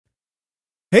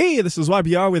Hey, this is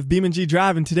WhyBeAre with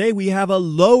BeamNG.drive, and today we have a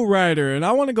lowrider, and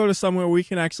I want to go to somewhere where we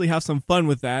can actually have some fun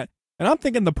with that, and I'm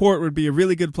thinking the port would be a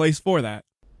really good place for that.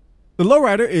 The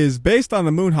lowrider is based on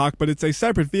the Moonhawk, but it's a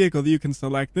separate vehicle that you can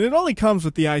select, and it only comes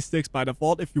with the i6 by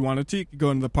default. If you wanted to, you could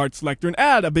go into the parts selector and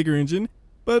add a bigger engine,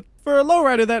 but for a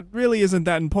lowrider, that really isn't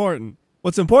that important.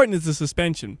 What's important is the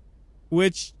suspension,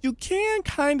 which you can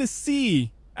kind of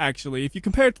see, actually. If you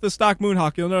compare it to the stock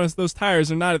Moonhawk, you'll notice those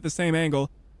tires are not at the same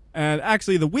angle. And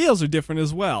actually, the wheels are different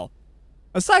as well.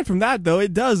 Aside from that, though,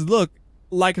 it does look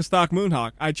like a stock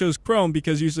Moonhawk. I chose chrome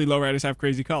because usually lowriders have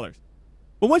crazy colors.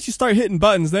 But once you start hitting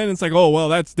buttons, then it's like, oh, well,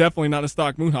 that's definitely not a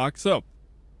stock Moonhawk. So,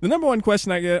 the number one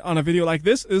question I get on a video like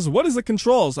this is, what is the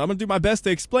controls? I'm going to do my best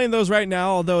to explain those right now,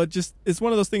 although it's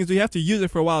one of those things where you have to use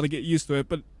it for a while to get used to it.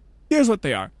 But here's what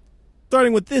they are.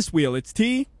 Starting with this wheel, it's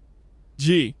T,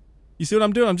 G. You see what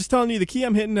I'm doing? I'm just telling you the key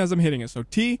I'm hitting as I'm hitting it. So,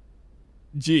 T,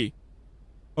 G.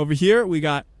 Over here, we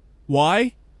got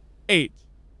Y, H,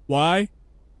 Y,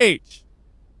 H.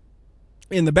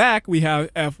 In the back, we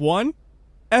have F1,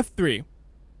 F3,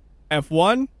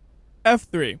 F1,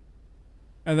 F3.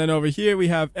 And then over here, we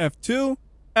have F2,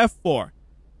 F4,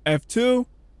 F2,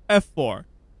 F4. And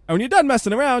when you're done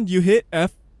messing around, you hit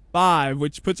F5,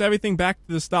 which puts everything back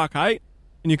to the stock height.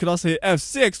 And you could also hit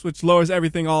F6, which lowers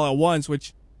everything all at once,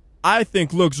 which I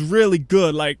think looks really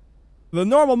good. Like, the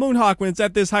normal Moonhawk, when it's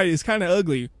at this height, is kind of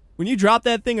ugly. When you drop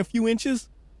that thing a few inches,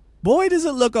 boy, does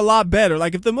it look a lot better.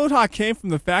 Like, if the Moonhawk came from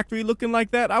the factory looking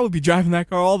like that, I would be driving that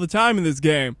car all the time in this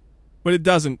game. But it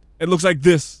doesn't. It looks like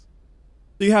this.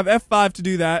 So you have F5 to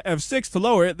do that, F6 to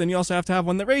lower it, then you also have to have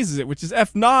one that raises it, which is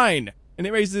F9. And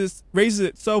it raises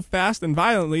it so fast and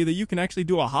violently that you can actually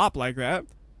do a hop like that.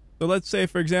 So let's say,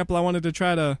 for example, I wanted to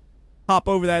try to hop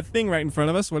over that thing right in front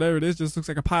of us, whatever it is, just looks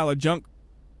like a pile of junk.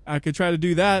 I could try to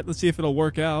do that. Let's see if it'll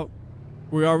work out.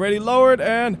 We're already lowered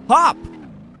and hop!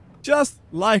 Just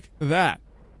like that.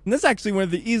 And that's actually one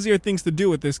of the easier things to do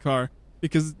with this car,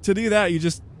 because to do that, you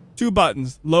just two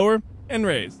buttons, lower and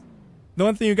raise. The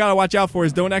one thing you gotta watch out for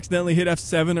is don't accidentally hit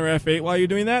F7 or F8 while you're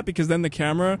doing that, because then the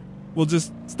camera will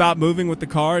just stop moving with the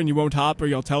car and you won't hop or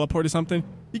you'll teleport or something.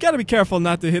 You gotta be careful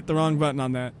not to hit the wrong button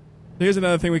on that. Here's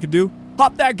another thing we could do.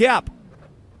 Hop that gap!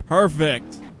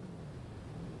 Perfect.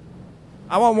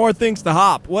 I want more things to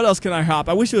hop. What else can I hop?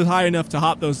 I wish it was high enough to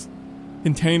hop those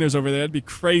containers over there. That'd be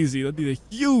crazy. That'd be a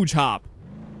huge hop.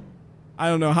 I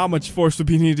don't know how much force would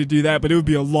be needed to do that, but it would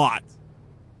be a lot.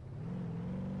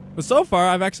 But so far,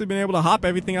 I've actually been able to hop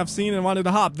everything I've seen and wanted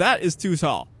to hop. That is too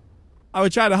tall. I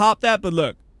would try to hop that, but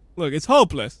look. Look, it's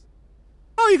hopeless.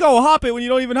 How you gonna hop it when you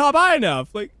don't even hop high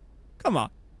enough? Like, come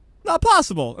on. Not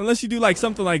possible. Unless you do like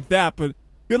something like that, but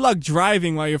good luck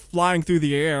driving while you're flying through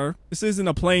the air. This isn't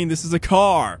a plane, this is a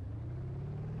car.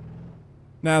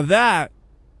 Now that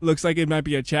looks like it might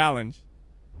be a challenge.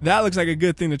 That looks like a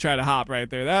good thing to try to hop right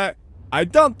there. That, I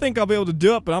don't think I'll be able to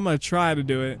do it, but I'm going to try to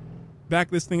do it. Back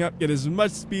this thing up, get as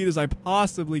much speed as I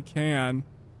possibly can.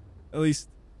 At least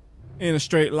in a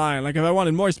straight line. Like if I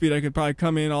wanted more speed, I could probably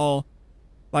come in all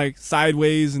like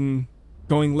sideways and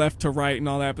going left to right and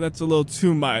all that, but that's a little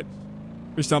too much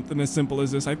for something as simple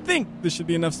as this. I think this should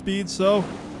be enough speed, so...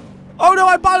 Oh no,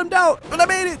 I bottomed out, but I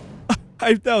made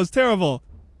it! That was terrible.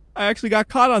 I actually got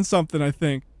caught on something, I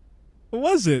think. What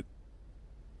was it?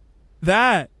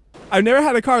 That. I've never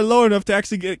had a car low enough to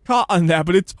actually get caught on that,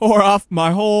 but it tore off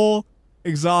my whole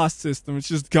exhaust system. It's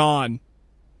just gone.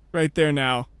 Right there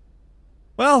now.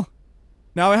 Well,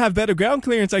 now I have better ground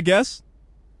clearance, I guess.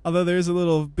 Although there is a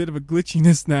little bit of a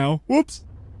glitchiness now. Whoops.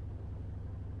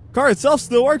 Car itself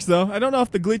still works though. I don't know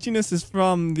if the glitchiness is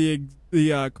from the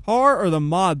car or the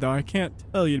mod though. I can't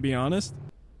tell you, to be honest.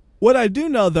 What I do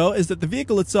know though is that the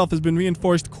vehicle itself has been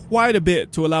reinforced quite a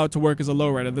bit to allow it to work as a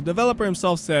lowrider. The developer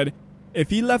himself said if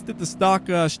he left it to stock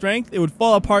strength, it would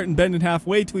fall apart and bend in half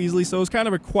way too easily, so it was kind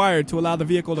of required to allow the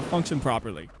vehicle to function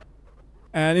properly.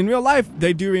 And in real life,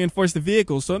 they do reinforce the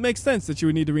vehicle, so it makes sense that you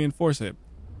would need to reinforce it.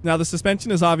 Now the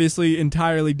suspension is obviously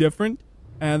entirely different.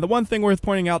 And the one thing worth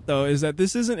pointing out, though, is that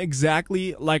this isn't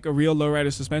exactly like a real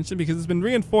lowrider suspension because it's been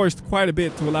reinforced quite a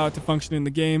bit to allow it to function in the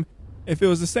game. If it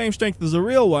was the same strength as a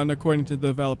real one, according to the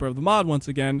developer of the mod once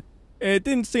again, it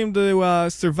didn't seem to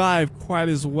survive quite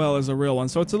as well as a real one.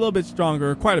 So it's a little bit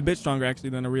stronger, quite a bit stronger actually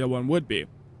than a real one would be.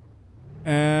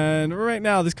 And right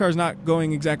now, this car's not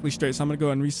going exactly straight, so I'm going to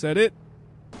go and reset it.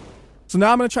 So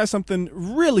now I'm going to try something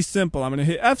really simple. I'm going to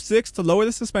hit F6 to lower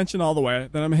the suspension all the way.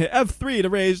 Then I'm going to hit F3 to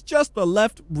raise just the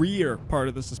left rear part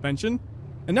of the suspension.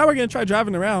 And now we're going to try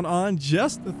driving around on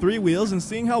just the three wheels and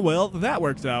seeing how well that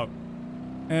works out.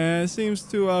 And it seems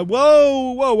to,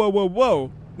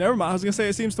 whoa. Never mind, I was going to say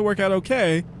it seems to work out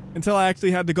okay until I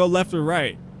actually had to go left or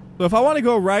right. So if I want to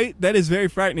go right, that is very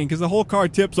frightening because the whole car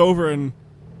tips over and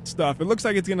stuff. It looks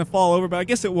like it's going to fall over, but I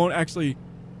guess it won't actually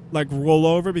like roll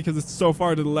over because it's so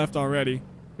far to the left already.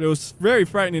 But it was very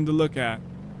frightening to look at.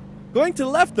 Going to the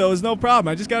left though is no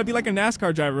problem. I just got to be like a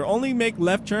NASCAR driver. Only make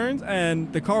left turns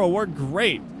and the car will work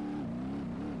great.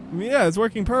 I mean, yeah, it's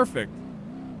working perfect.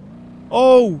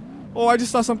 Oh, I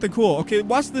just saw something cool. Okay,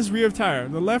 watch this rear tire,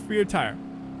 the left rear tire.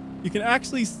 You can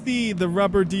actually see the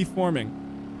rubber deforming.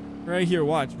 Right here,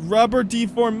 watch. Rubber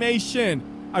deformation.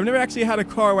 I've never actually had a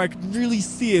car where I could really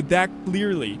see it that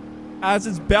clearly. As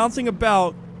it's bouncing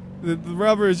about, the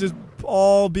rubber is just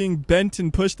all being bent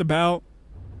and pushed about.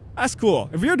 That's cool.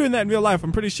 If you're doing that in real life,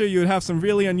 I'm pretty sure you would have some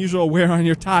really unusual wear on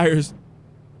your tires.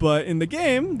 But in the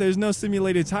game, there's no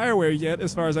simulated tire wear yet,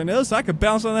 as far as I know, so I could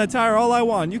bounce on that tire all I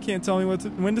want. You can't tell me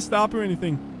when to stop or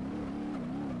anything.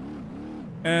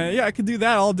 And yeah, I could do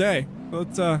that all day.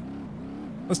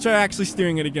 Let's try actually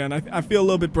steering it again. I feel a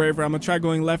little bit braver. I'm gonna try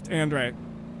going left and right.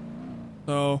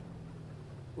 So,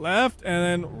 left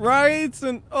and then right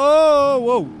and oh,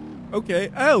 whoa, okay,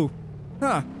 oh,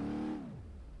 huh.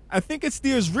 I think it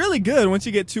steers really good once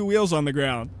you get two wheels on the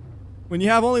ground. When you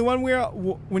have only one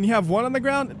wheel, when you have one on the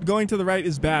ground, going to the right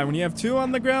is bad. When you have two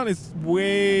on the ground, it's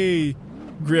way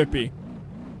grippy.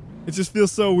 It just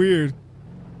feels so weird.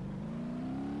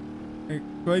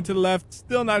 Going to the left,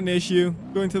 still not an issue.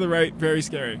 Going to the right, very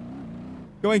scary.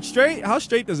 Going straight, how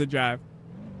straight does it drive?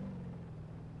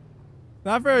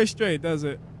 Not very straight, does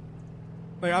it?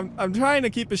 Like I'm trying to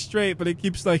keep it straight, but it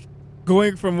keeps like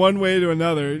going from one way to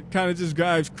another. It kind of just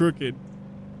drives crooked.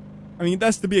 I mean,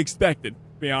 that's to be expected,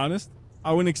 to be honest.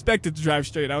 I wouldn't expect it to drive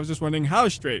straight. I was just wondering how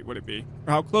straight would it be?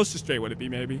 Or how close to straight would it be,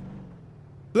 maybe?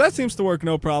 So that seems to work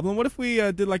no problem. What if we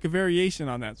did like a variation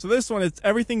on that? So this one, it's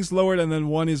everything's lowered and then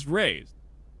one is raised.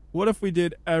 What if we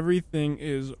did everything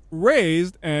is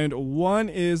raised and one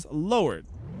is lowered?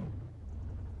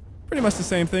 Pretty much the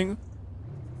same thing.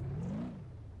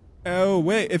 Oh,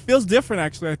 wait. It feels different,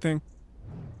 actually, I think.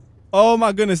 Oh,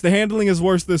 my goodness. The handling is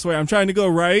worse this way. I'm trying to go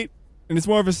right, and it's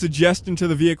more of a suggestion to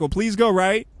the vehicle. Please go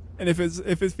right. And if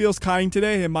it feels kind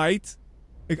today, it might.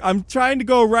 Like, I'm trying to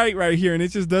go right here, and it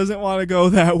just doesn't want to go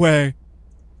that way.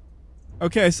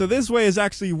 Okay, so this way is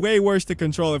actually way worse to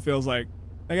control, it feels like.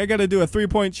 Like, I got to do a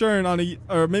 3-point turn on a,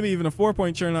 or maybe even a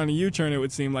 4-point turn on a U-turn, it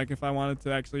would seem like, if I wanted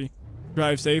to actually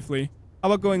drive safely.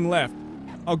 How about going left?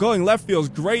 Oh, going left feels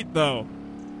great, though.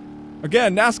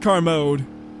 Again, NASCAR mode.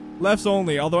 Lefts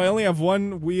only, although I only have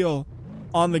one wheel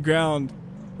on the ground,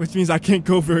 which means I can't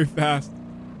go very fast.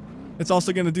 It's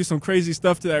also going to do some crazy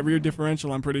stuff to that rear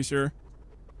differential, I'm pretty sure.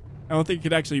 I don't think you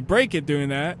could actually break it doing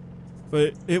that,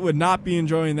 but it would not be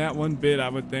enjoying that one bit, I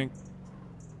would think.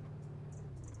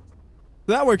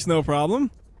 So that works no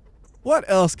problem. What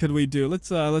else could we do? Let's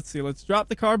see. Let's drop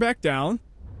the car back down.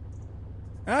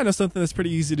 I know something that's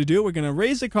pretty easy to do. We're going to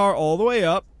raise the car all the way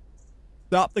up,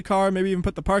 stop the car, maybe even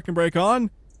put the parking brake on,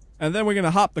 and then we're going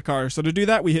to hop the car. So to do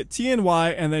that, we hit T and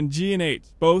Y and then G and H,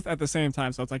 both at the same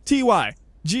time. So it's like TY,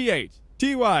 GH,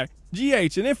 TY,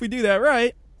 GH. And if we do that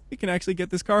right, we can actually get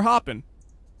this car hopping.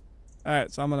 All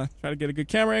right, so I'm going to try to get a good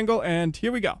camera angle, and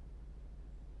here we go.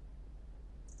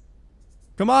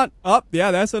 Come on, up.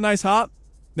 Yeah, that's a nice hop.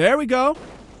 There we go.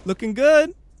 Looking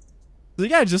good. So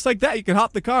yeah, just like that, you can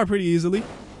hop the car pretty easily.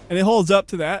 And it holds up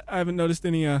to that. I haven't noticed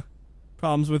any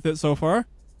problems with it so far.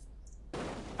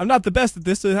 I'm not the best at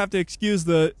this, so I have to excuse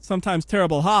the sometimes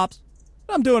terrible hops.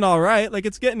 But I'm doing all right. Like,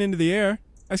 it's getting into the air.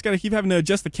 I just got to keep having to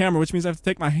adjust the camera, which means I have to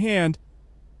take my hand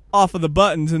off of the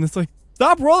buttons. And it's like,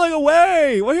 stop rolling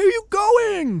away. Where are you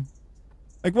going?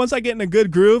 Like, once I get in a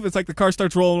good groove, it's like the car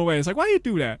starts rolling away. It's like, why do you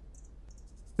do that?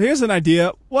 Here's an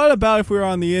idea. What about if we were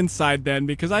on the inside then?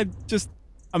 Because I'm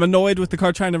annoyed with the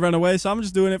car trying to run away, so I'm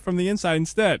just doing it from the inside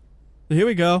instead. So here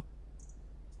we go.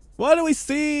 What do we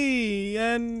see?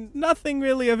 And nothing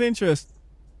really of interest.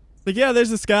 Like, yeah, there's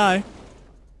the sky.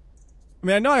 I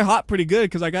mean, I know I hopped pretty good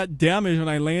because I got damage when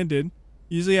I landed.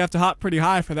 Usually you have to hop pretty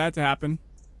high for that to happen.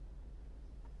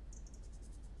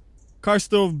 Car's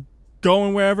still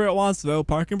going wherever it wants, though.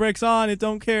 Parking brake's on. It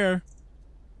don't care.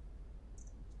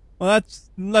 Well, that's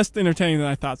less entertaining than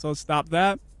I thought, so let's stop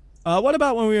that. What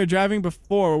about when we were driving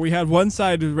before, where we had one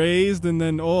side raised and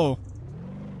then, oh,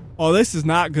 this is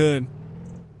not good.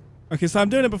 Okay, so I'm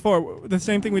doing it before, the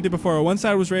same thing we did before. One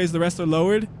side was raised, the rest are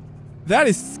lowered. That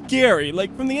is scary.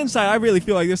 Like, from the inside, I really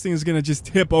feel like this thing is going to just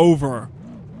tip over.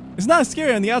 It's not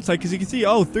scary on the outside, because you can see,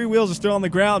 oh, 3 wheels are still on the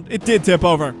ground. It did tip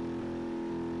over.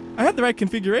 I had the right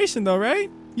configuration, though,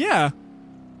 right? Yeah.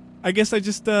 I guess I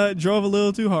just drove a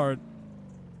little too hard.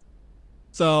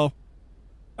 So,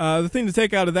 the thing to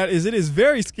take out of that is it is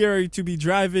very scary to be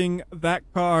driving that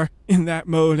car in that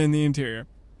mode in the interior.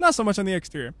 not so much on the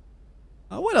exterior.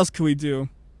 What else can we do?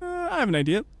 I have an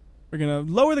idea. We're going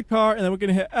to lower the car, and then we're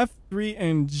going to hit F3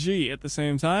 and G at the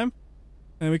same time.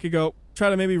 And we could go try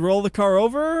to maybe roll the car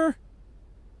over.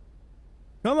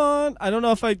 Come on. I don't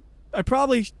know if I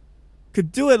probably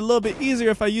could do it a little bit easier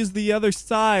if I used the other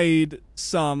side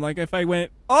some. Like if I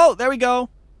went, oh, there we go.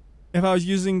 If I was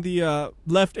using the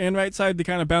left and right side to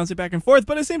kind of bounce it back and forth.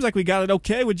 But it seems like we got it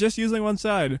okay with just using one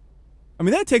side. I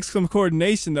mean, that takes some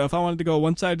coordination, though. If I wanted to go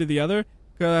one side to the other,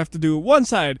 I have to do one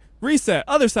side, reset,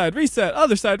 reset,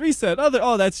 other side, reset, other.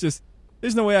 Oh, that's just,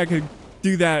 there's no way I could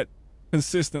do that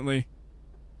consistently.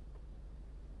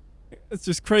 It's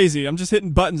just crazy. I'm just hitting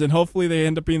buttons, and hopefully they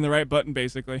end up being the right button,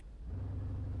 basically.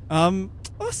 What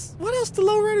else do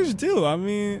lowriders do? I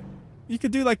mean, you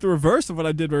could do like the reverse of what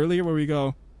I did earlier, where we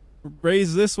go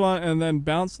raise this one and then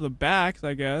bounce the backs,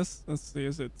 I guess. Let's see,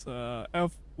 is it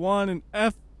F1 and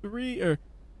F3, or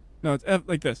no, it's F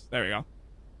like this. There we go.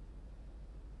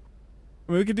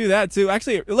 I mean, we could do that too.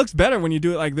 Actually, it looks better when you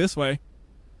do it like this way.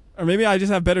 Or maybe I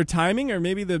just have better timing, or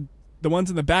maybe the ones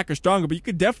in the back are stronger, but you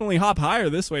could definitely hop higher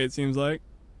this way, it seems like.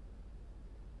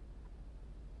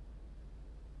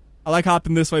 I like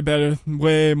hopping this way better,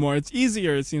 way more. It's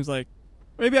easier, it seems like.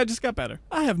 Maybe I just got better.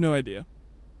 I have no idea.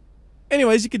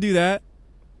 Anyways, you could do that.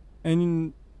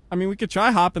 And, I mean, we could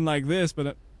try hopping like this,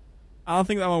 but I don't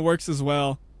think that one works as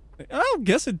well. I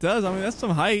guess it does. I mean, that's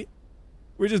some height.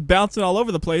 We're just bouncing all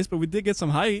over the place, but we did get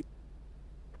some height.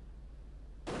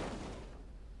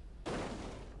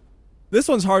 This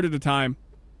one's harder to time.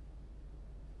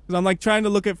 Because I'm like trying to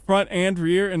look at front and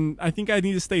rear, and I think I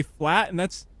need to stay flat, and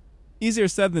that's easier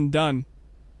said than done.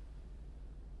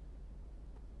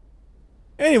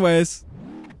 Anyways,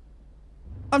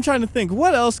 I'm trying to think,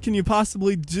 what else can you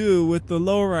possibly do with the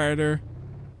lowrider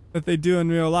that they do in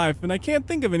real life? And I can't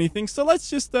think of anything, so let's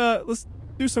just, let's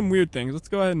do some weird things. Let's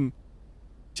go ahead and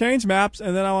change maps,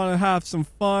 and then I want to have some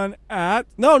fun at...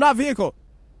 No, not vehicle!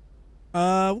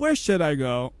 Where should I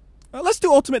go? Let's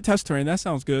do ultimate test terrain. That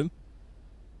sounds good.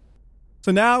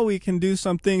 So now we can do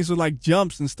some things with like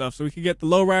jumps and stuff. So we can get the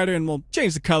lowrider, and we'll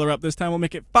change the color up this time. We'll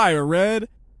make it fire red.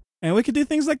 And we could do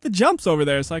things like the jumps over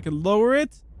there. So I can lower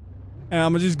it, and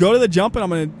I'm going to just go to the jump, and I'm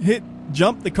going to hit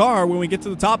jump the car when we get to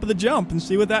the top of the jump and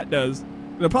see what that does.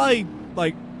 It'll probably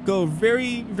like go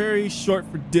very, very short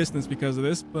for distance because of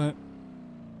this, but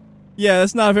yeah,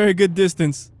 that's not a very good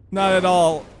distance. Not at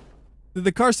all. Did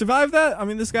the car survive that? I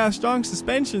mean, this got a strong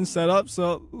suspension setup,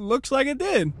 so looks like it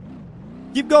did.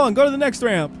 Keep going. Go to the next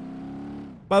ramp.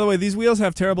 By the way, these wheels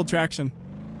have terrible traction.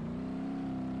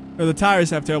 Or the tires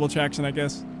have terrible traction, I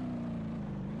guess.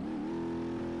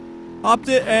 Hopped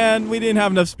it, and we didn't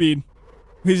have enough speed.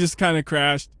 We just kind of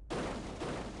crashed.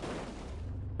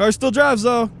 Car still drives,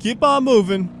 though. Keep on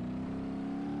moving.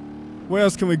 Where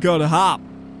else can we go to hop?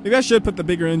 Maybe I should put the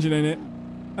bigger engine in it.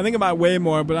 I think it might weigh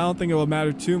more, but I don't think it will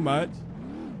matter too much.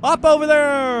 Hop over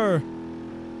there!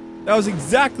 That was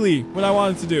exactly what I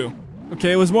wanted to do.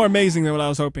 Okay, it was more amazing than what I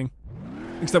was hoping.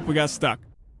 Except we got stuck.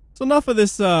 So enough of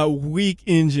this weak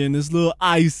engine, this little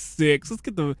i6. Let's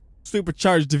get the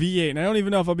supercharged V8. And I don't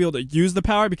even know if I'll be able to use the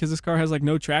power because this car has like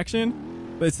no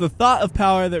traction. But it's the thought of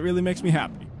power that really makes me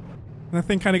happy. And that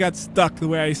thing kind of got stuck the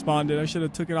way I spawned it. I should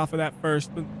have took it off of that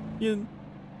first. But you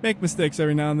make mistakes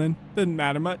every now and then. Doesn't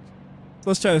matter much.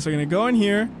 So let's try this. We're going to go in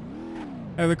here.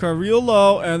 Have the car real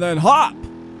low. And then hop.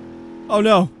 Oh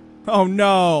no. Oh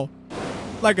no.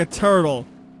 Like a turtle.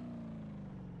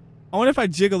 I wonder if I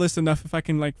jiggle this enough if I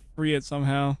can like free it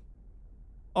somehow.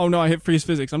 Oh no, I hit freeze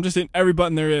physics. I'm just hitting every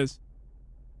button there is.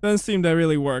 Doesn't seem to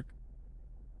really work.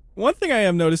 One thing I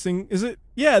am noticing is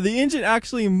yeah, the engine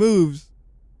actually moves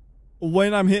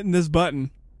when I'm hitting this button.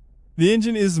 The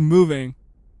engine is moving.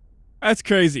 That's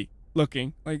crazy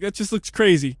looking. Like, that just looks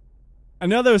crazy. I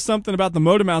know there was something about the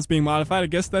motor mounts being modified. I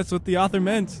guess that's what the author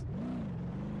meant.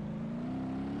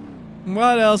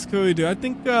 What else could we do? I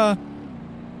think,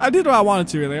 I did what I wanted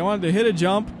to, really. I wanted to hit a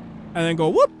jump and then go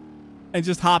whoop and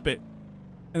just hop it.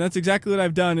 And that's exactly what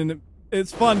I've done, and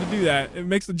it's fun to do that. It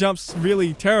makes the jumps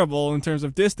really terrible in terms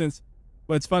of distance,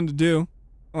 but it's fun to do.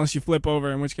 Unless you flip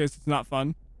over, in which case it's not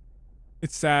fun.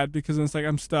 It's sad because then it's like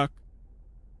I'm stuck.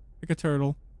 Like a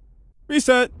turtle.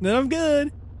 Reset, then I'm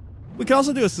good. We can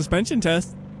also do a suspension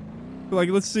test. Like,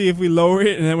 let's see if we lower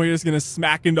it and then we're just gonna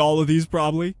smack into all of these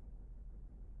probably.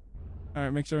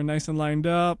 Alright, make sure we're nice and lined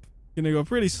up. Gonna go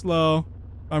pretty slow.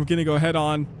 I'm gonna go head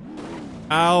on.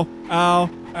 Ow, ow,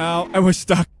 ow, and we're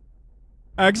stuck.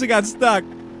 I actually got stuck.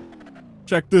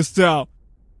 Check this out.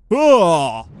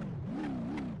 Oh,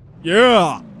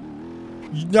 yeah.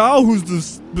 Now who's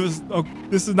this? Oh,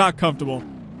 this is not comfortable.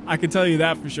 I can tell you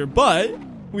that for sure. But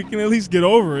we can at least get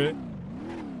over it.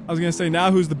 I was gonna say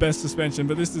now who's the best suspension,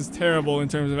 but this is terrible in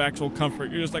terms of actual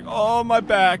comfort. You're just like, oh, my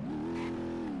back.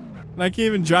 And I can't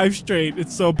even drive straight.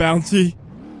 It's so bouncy.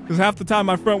 Because half the time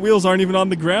my front wheels aren't even on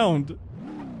the ground.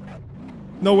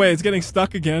 No way, it's getting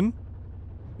stuck again.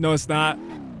 No, it's not.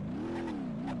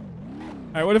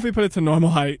 Alright, what if we put it to normal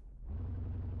height?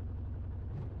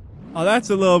 Oh, that's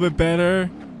a little bit better.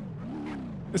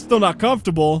 It's still not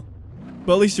comfortable,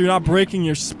 but at least you're not breaking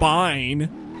your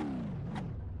spine.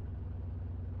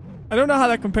 I don't know how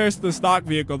that compares to the stock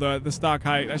vehicle, though, at the stock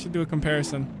height. I should do a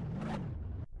comparison.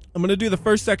 I'm going to do the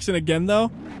first section again,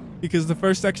 though, because the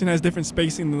first section has different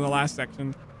spacing than the last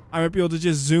section. I might be able to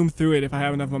just zoom through it if I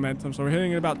have enough momentum. So we're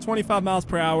hitting at about 25 miles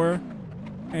per hour.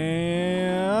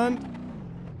 And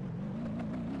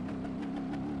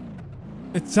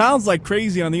it sounds like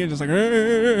crazy on the engine. It's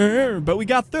like, but we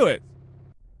got through it.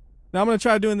 Now I'm going to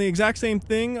try doing the exact same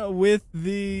thing with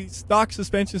the stock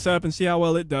suspension setup and see how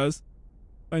well it does.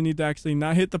 I need to actually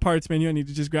not hit the parts menu. I need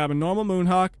to just grab a normal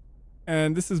Moonhawk.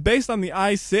 And this is based on the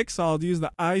i6, so I'll use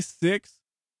the i6.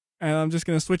 And I'm just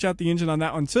going to switch out the engine on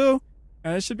that one too.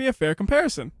 And it should be a fair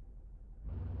comparison.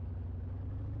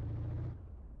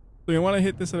 So you want to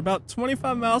hit this at about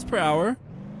 25 miles per hour.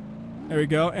 There we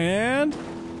go. And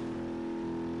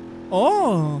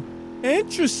oh,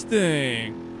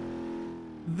 interesting.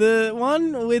 The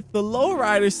one with the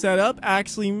lowrider setup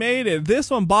actually made it. This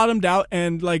one bottomed out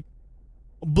and like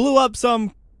blew up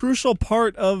some crucial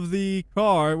part of the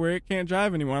car where it can't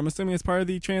drive anymore. I'm assuming it's part of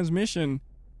the transmission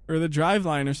or the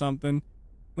driveline or something.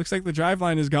 Looks like the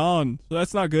driveline is gone, so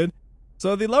that's not good.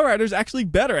 So the lowrider's actually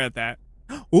better at that.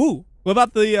 Ooh, what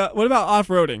about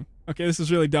off-roading? Okay, this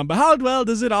is really dumb, but how well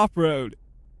does it off-road?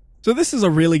 So this is a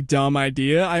really dumb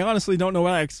idea. I honestly don't know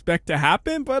what I expect to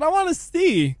happen, but I want to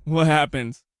see what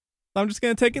happens. So I'm just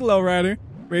going to take it lowrider,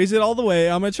 raise it all the way.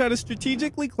 I'm going to try to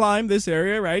strategically climb this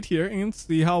area right here and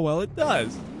see how well it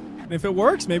does. And if it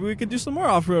works, maybe we could do some more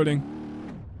off-roading.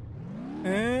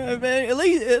 And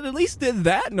at least did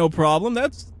that, no problem.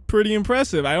 That's pretty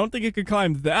impressive. I don't think it could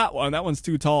climb that one. That one's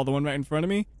too tall, the one right in front of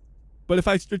me. But if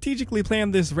I strategically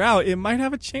planned this route, it might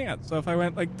have a chance. So if I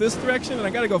went like this direction, and I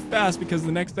got to go fast because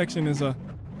the next section is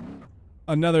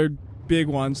another big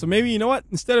one. So maybe, you know what?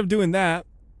 Instead of doing that,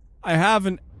 I have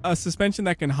a suspension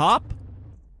that can hop.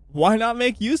 Why not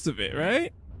make use of it,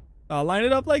 right? I'll line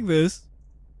it up like this,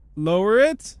 lower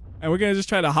it, and we're going to just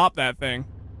try to hop that thing.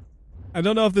 I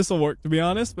don't know if this will work, to be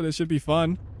honest, but it should be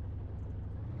fun.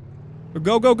 But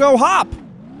go, go, go, hop!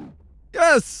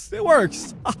 Yes, it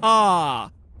works. Haha.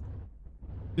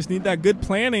 Just need that good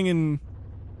planning, and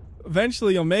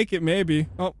eventually you'll make it, maybe.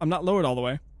 Oh, I'm not lowered all the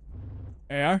way.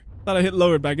 There. Thought I hit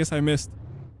lowered, but I guess I missed.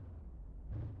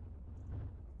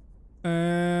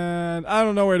 And I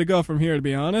don't know where to go from here, to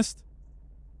be honest.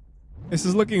 This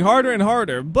is looking harder and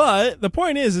harder. But the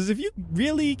point is if you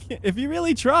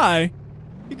really try,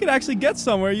 you could actually get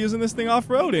somewhere using this thing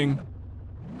off-roading.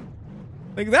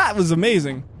 Like, that was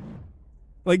amazing.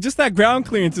 Like, just that ground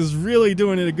clearance is really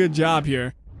doing it a good job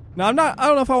here. Now, I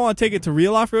don't know if I want to take it to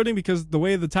real off-roading because the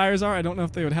way the tires are, I don't know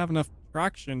if they would have enough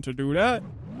traction to do that.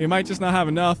 They might just not have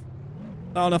enough.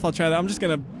 I don't know if I'll try that. I'm just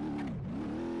gonna...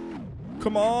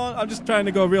 Come on. I'm just trying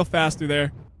to go real fast through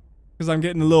there because I'm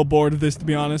getting a little bored of this, to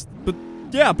be honest. But,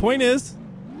 yeah, point is,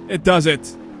 it does it.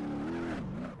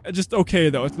 It's just okay,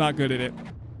 though. It's not good at it.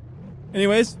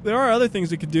 Anyways, there are other things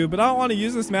we could do, but I don't want to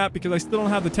use this map because I still don't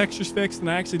have the textures fixed,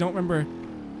 and I actually don't remember...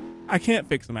 I can't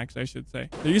fix them, actually, I should say.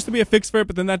 There used to be a fix for it,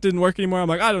 but then that didn't work anymore. I'm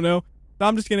like, I don't know. So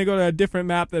I'm just going to go to a different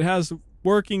map that has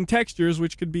working textures,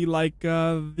 which could be like let's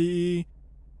go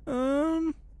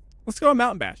to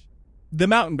Mountain Bash. The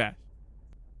Mountain Bash.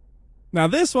 Now,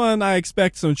 this one, I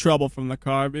expect some trouble from the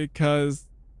car because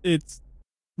it's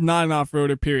not an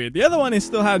off-roader, period. The other one, it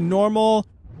still had normal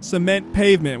cement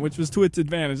pavement, which was to its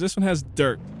advantage. This one has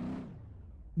dirt,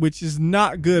 which is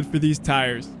not good for these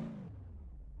tires.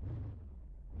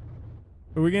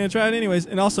 But we're going to try it anyways.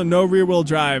 And also no rear-wheel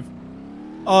drive.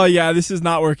 Oh, yeah, this is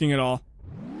not working at all.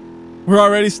 We're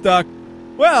already stuck.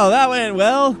 Well, that went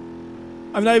well.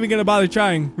 I'm not even going to bother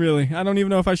trying, really. I don't even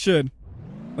know if I should.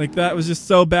 Like, that was just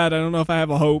so bad, I don't know if I have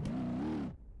a hope.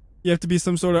 You have to be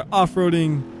some sort of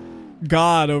off-roading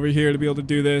god over here to be able to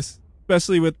do this.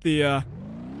 Especially with the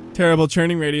terrible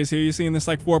churning radius here. You seeing this,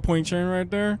 like, 4-point churn right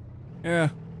there? Yeah.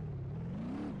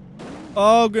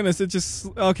 Oh, goodness, it just...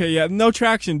 Okay, yeah, no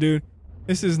traction, dude.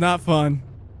 This is not fun.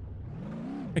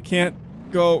 I can't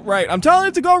go right. I'm telling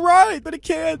it to go right, but it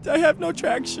can't. I have no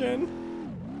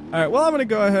traction. Alright, well, I'm going to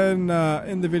go ahead and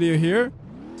end the video here.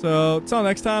 So, until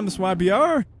next time, this is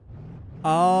WhyBeAre.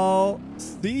 I'll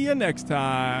see you next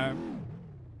time.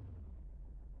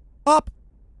 Hop.